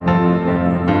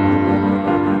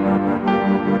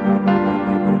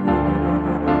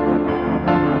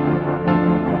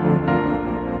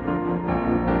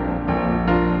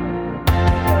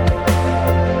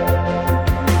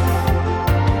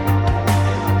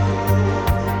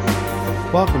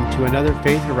Welcome to another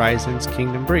Faith Horizons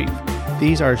Kingdom Brief.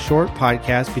 These are short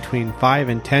podcasts between 5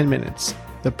 and 10 minutes.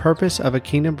 The purpose of a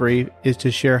Kingdom Brief is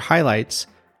to share highlights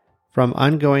from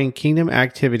ongoing Kingdom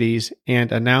activities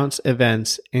and announce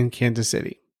events in Kansas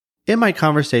City. In my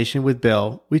conversation with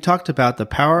Bill, we talked about the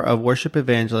power of worship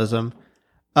evangelism,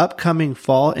 upcoming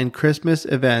fall and Christmas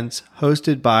events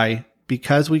hosted by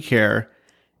Because We Care,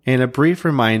 and a brief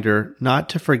reminder not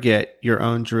to forget your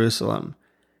own Jerusalem.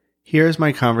 Here's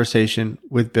my conversation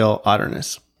with Bill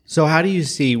Otterness. So how do you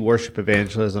see worship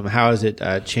evangelism? How is it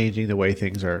changing the way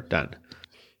things are done?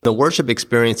 The worship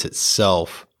experience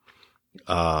itself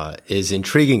is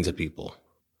intriguing to people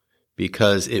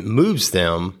because it moves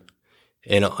them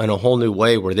in a whole new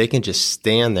way where they can just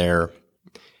stand there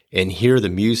and hear the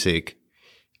music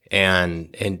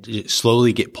and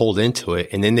slowly get pulled into it,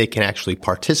 and then they can actually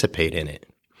participate in it.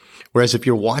 Whereas if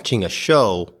you're watching a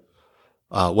show,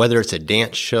 whether it's a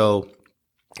dance show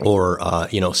or,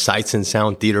 Sights and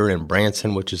Sound Theater in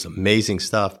Branson, which is amazing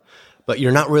stuff, but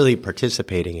you're not really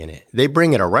participating in it. They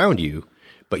bring it around you,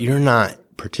 but you're not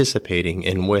participating.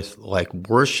 And with like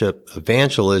worship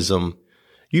evangelism,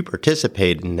 you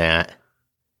participate in that.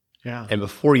 Yeah. And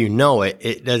before you know it,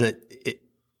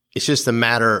 it's just a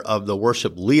matter of the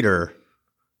worship leader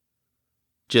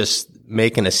just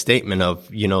making a statement of,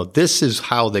 this is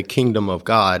how the kingdom of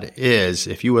God is.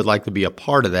 If you would like to be a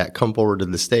part of that, come forward to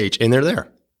the stage. And they're there.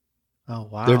 Oh,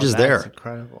 wow. They're just there. That's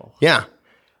incredible. Yeah.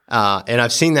 And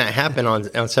I've seen that happen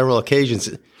on several occasions.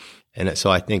 And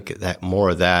so I think that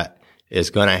more of that is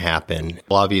going to happen.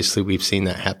 Well, obviously, we've seen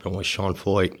that happen with Sean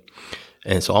Floyd.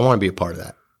 And so I want to be a part of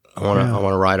that. I want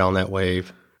to ride on that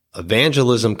wave.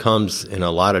 Evangelism comes in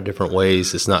a lot of different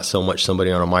ways. It's not so much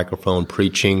somebody on a microphone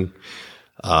preaching.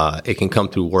 It can come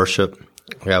through worship,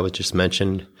 like I was just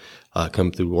mentioned,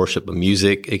 come through worship of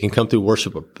music. It can come through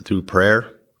worship through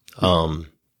prayer.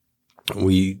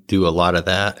 We do a lot of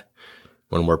that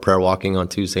when we're prayer walking on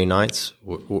Tuesday nights.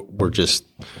 We're just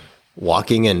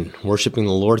walking and worshiping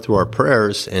the Lord through our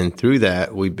prayers. And through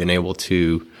that, we've been able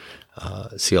to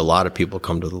see a lot of people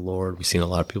come to the Lord. We've seen a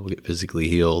lot of people get physically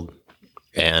healed.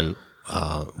 And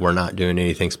we're not doing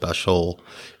anything special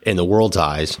in the world's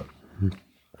eyes.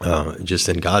 Just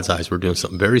in God's eyes, we're doing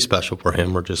something very special for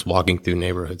Him. We're just walking through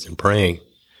neighborhoods and praying.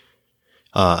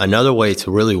 Another way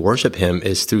to really worship Him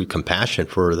is through compassion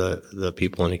for the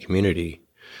people in the community.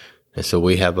 And so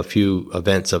we have a few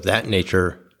events of that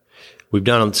nature. We've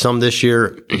done some this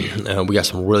year. We got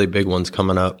some really big ones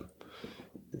coming up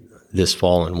this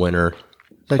fall and winter.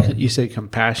 Like you say,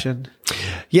 compassion?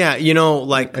 Yeah,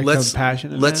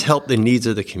 let's help the needs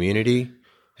of the community.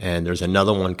 And there's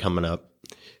another one coming up,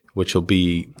 which will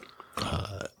be,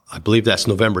 I believe that's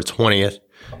November 20th,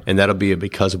 and that'll be a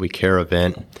Because We Care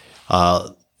event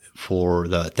for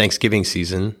the Thanksgiving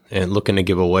season, and looking to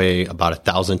give away about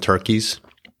 1,000 turkeys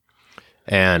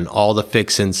and all the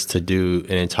fixings to do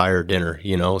an entire dinner,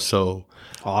 so.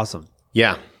 Awesome.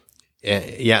 Yeah.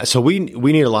 Yeah. So we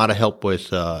need a lot of help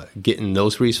with getting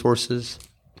those resources.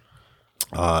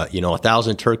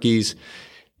 1,000 turkeys,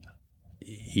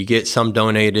 you get some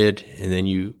donated and then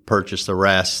you purchase the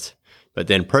rest. But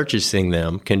then purchasing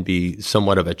them can be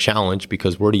somewhat of a challenge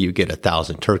because where do you get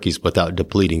 1,000 turkeys without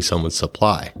depleting someone's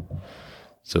supply?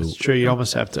 So it's true. You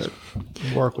almost have to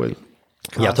work with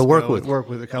Costco, you have to work with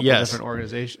a couple of different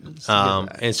organizations.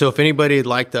 And so if anybody would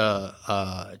like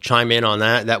to chime in on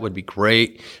that, that would be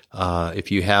great. If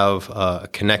you have a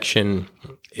connection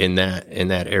in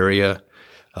that area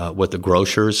with the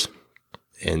grocers,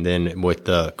 and then with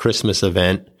the Christmas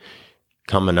event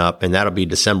coming up, and that'll be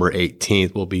December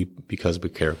 18th, will be Because We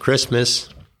Care Christmas.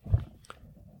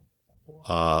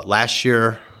 Last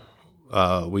year,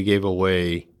 we gave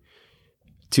away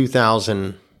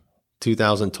 2,000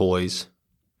 toys.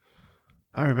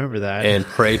 I remember that. And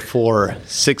prayed for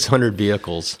 600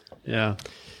 vehicles. Yeah.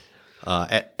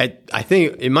 I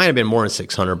think it might have been more than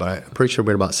 600, but I'm pretty sure we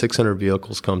had about 600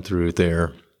 vehicles come through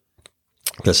there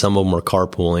because some of them were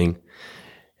carpooling.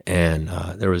 And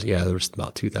there was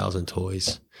about 2,000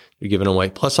 toys we're giving away,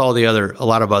 plus a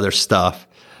lot of other stuff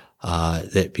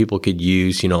that people could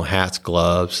use, hats,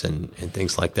 gloves, and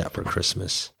things like that for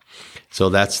Christmas. So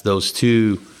that's those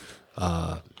two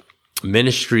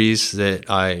ministries that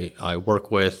I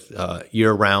work with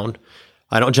year round.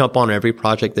 I don't jump on every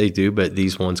project they do, but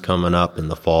these ones coming up in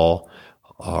the fall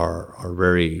are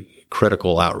very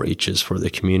critical outreaches for the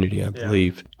community, I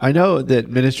believe. I know that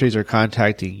ministries are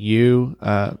contacting you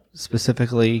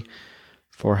specifically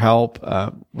for help.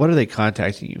 What are they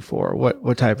contacting you for?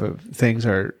 What type of things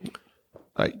are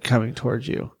coming towards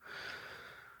you?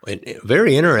 A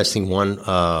very interesting one.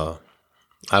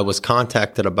 I was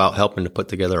contacted about helping to put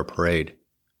together a parade.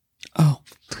 Oh.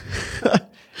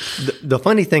 The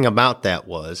funny thing about that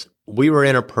was we were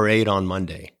in a parade on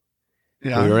Monday.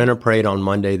 Yeah. We were in a parade on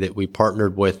Monday that we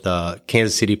partnered with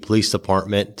Kansas City Police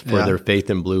Department for their Faith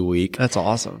in Blue Week. That's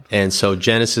awesome. And so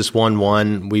Genesis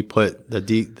 1:1, we put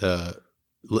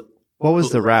What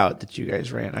was the route that you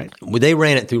guys ran? They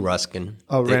ran it through Ruskin.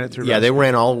 Oh, ran it through Yeah, Ruskin. they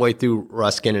ran all the way through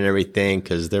Ruskin and everything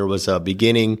because there was a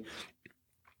beginning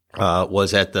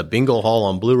was at the bingo hall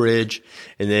on Blue Ridge,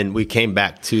 and then we came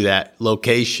back to that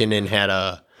location and had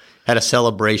a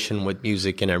celebration with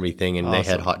music and everything, and They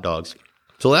had hot dogs.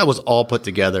 So that was all put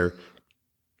together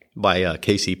by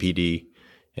KCPD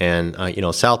and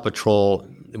South Patrol.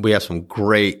 We have some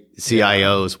great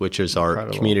CIOs, which is our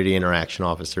Incredible. community interaction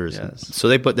officers. Yes. So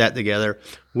they put that together.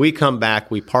 We come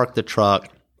back, we park the truck.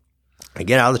 I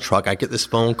get out of the truck, I get this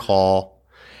phone call,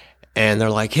 and they're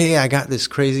like, "Hey, I got this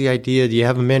crazy idea. Do you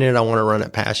have a minute? I want to run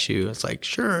it past you." It's like,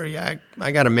 "Sure, yeah,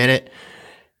 I got a minute."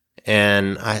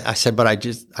 And I said, "But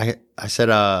I said,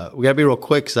 we gotta be real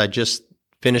quick because I just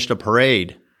finished a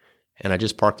parade and I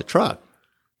just parked the truck."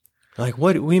 They're like,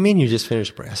 what do you mean you just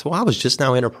finished a parade? I said, "Well, I was just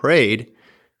now in a parade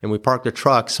and we parked the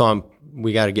truck, so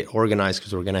we got to get organized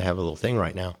because we're going to have a little thing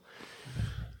right now."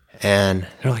 And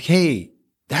they're like, "Hey,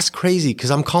 that's crazy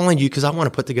because I'm calling you because I want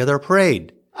to put together a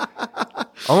parade. I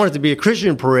want it to be a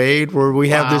Christian parade where we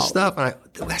have this stuff."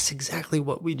 And that's exactly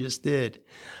what we just did.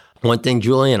 One thing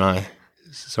Julie and I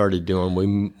started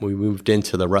doing, we moved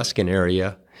into the Ruskin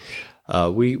area.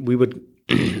 We would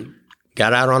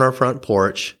got out on our front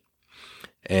porch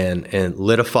and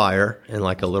lit a fire in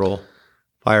like a little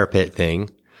fire pit thing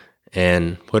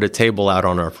and put a table out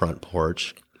on our front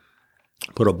porch,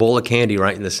 put a bowl of candy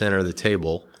right in the center of the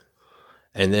table,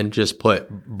 and then just put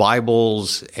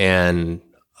Bibles and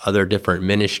other different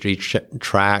ministry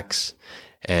tracts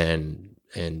and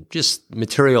just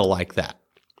material like that.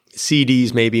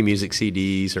 CDs, maybe music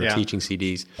CDs or teaching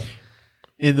CDs.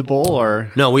 In the bowl,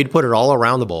 or? No, we'd put it all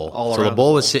around the bowl. So the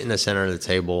bowl would sit in the center of the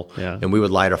table, and we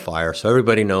would light a fire. So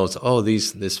everybody knows,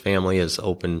 this family is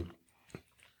open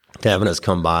to having us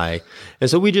come by. And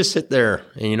so we just sit there.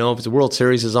 And, if the World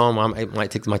Series is on, I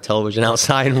might take my television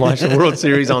outside and watch the World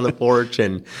Series on the porch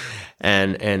and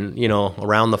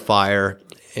around the fire.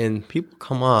 And people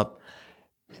come up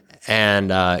and,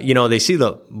 they see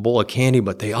the bowl of candy,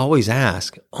 but they always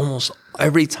ask, almost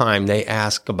every time they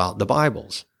ask about the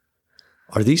Bibles.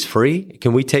 "Are these free?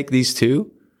 Can we take these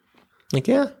too?" Like,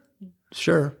 yeah,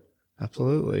 sure.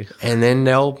 Absolutely. And then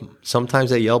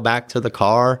sometimes they yell back to the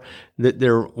car that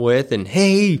they're with and,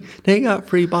 "Hey, they got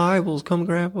free Bibles. Come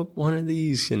grab up one of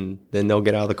these." And then they'll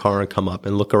get out of the car and come up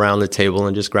and look around the table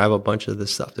and just grab a bunch of the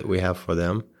stuff that we have for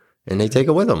them. And they take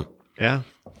it with them. Yeah.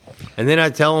 And then I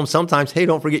tell them sometimes, "Hey,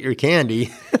 don't forget your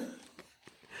candy."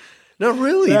 No,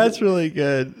 really. That's really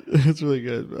good. That's really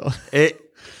good, Bill.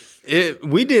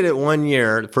 We did it one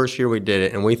year, the first year we did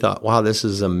it, and we thought, wow, this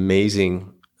is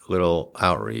amazing little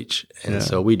outreach. And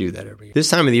so we do that every year. This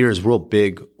time of the year is real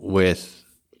big with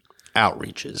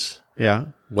outreaches. Yeah.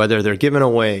 Whether they're giving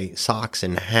away socks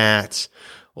and hats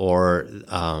or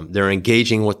they're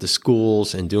engaging with the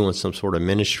schools and doing some sort of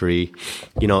ministry.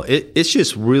 It's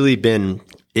just really been,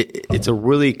 it's a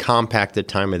really compacted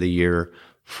time of the year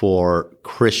for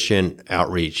Christian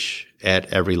outreach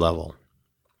at every level.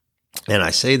 And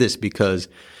I say this because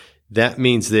that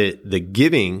means that the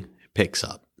giving picks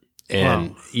up.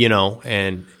 And,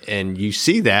 and you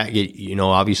see that,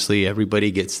 obviously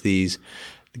everybody get these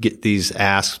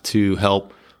asked to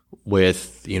help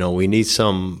with, we need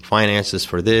some finances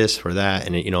for this, for that.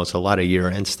 And, it's a lot of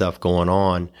year-end stuff going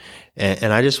on.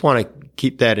 And I just want to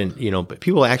keep that in, but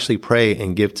people actually pray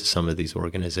and give to some of these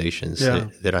organizations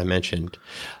that I mentioned.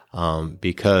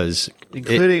 Because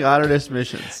including Autodesk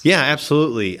Missions. Yeah,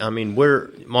 absolutely. I mean,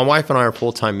 my wife and I are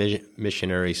full-time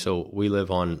missionaries, so we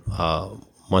live on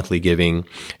monthly giving,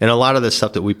 and a lot of the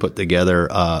stuff that we put together,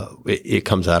 it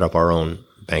comes out of our own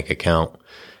bank account.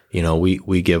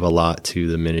 We give a lot to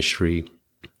the ministry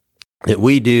that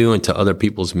we do and to other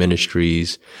people's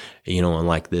ministries, and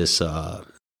like this,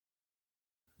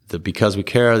 Because We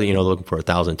Care, looking for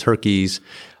 1,000 turkeys.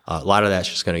 A lot of that's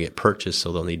just going to get purchased,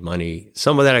 so they'll need money.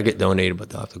 Some of that I get donated, but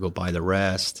they'll have to go buy the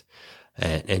rest.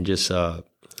 And just,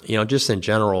 just in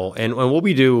general. And what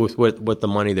we do with the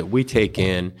money that we take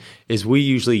in is we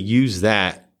usually use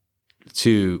that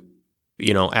to,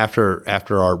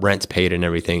 after our rent's paid and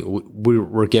everything,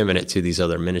 we're giving it to these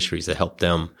other ministries to help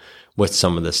them with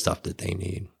some of the stuff that they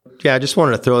need. Yeah, I just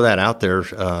wanted to throw that out there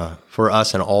for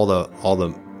us and all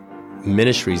the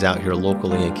ministries out here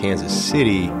locally in Kansas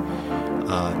City.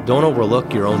 Don't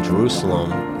overlook your own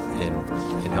Jerusalem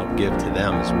and help give to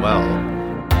them as well.